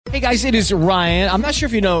Hey guys, it is Ryan. I'm not sure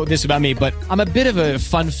if you know this about me, but I'm a bit of a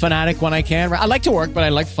fun fanatic when I can. I like to work, but I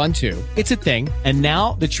like fun too. It's a thing. And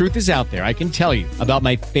now the truth is out there. I can tell you about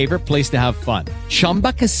my favorite place to have fun.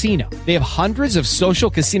 Chumba Casino. They have hundreds of social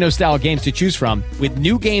casino style games to choose from with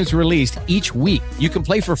new games released each week. You can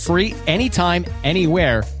play for free anytime,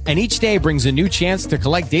 anywhere. And each day brings a new chance to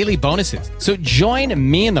collect daily bonuses. So join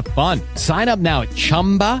me in the fun. Sign up now at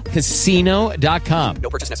ChumbaCasino.com. No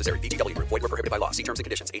purchase necessary. VGW. Void where prohibited by law. See terms and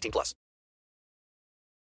conditions. 18 plus.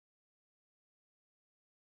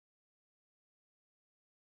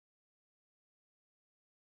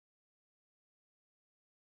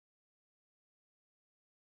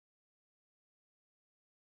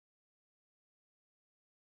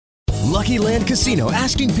 Lucky Land Casino,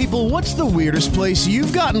 asking people, what's the weirdest place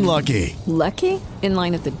you've gotten lucky? Lucky? In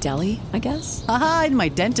line at the deli, I guess? Aha, in my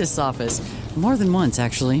dentist's office. More than once,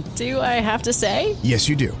 actually. Do I have to say? Yes,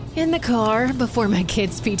 you do. In the car before my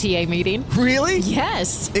kids' PTA meeting. Really?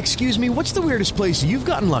 Yes. Excuse me, what's the weirdest place you've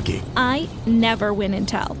gotten lucky? I never win and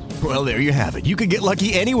tell. Well, there you have it. You can get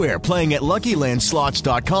lucky anywhere, playing at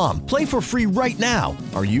LuckyLandSlots.com. Play for free right now.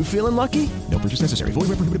 Are you feeling lucky? No purchase necessary. Void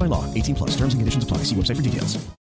where prohibited by law. 18 plus. Terms and conditions apply. See website for details.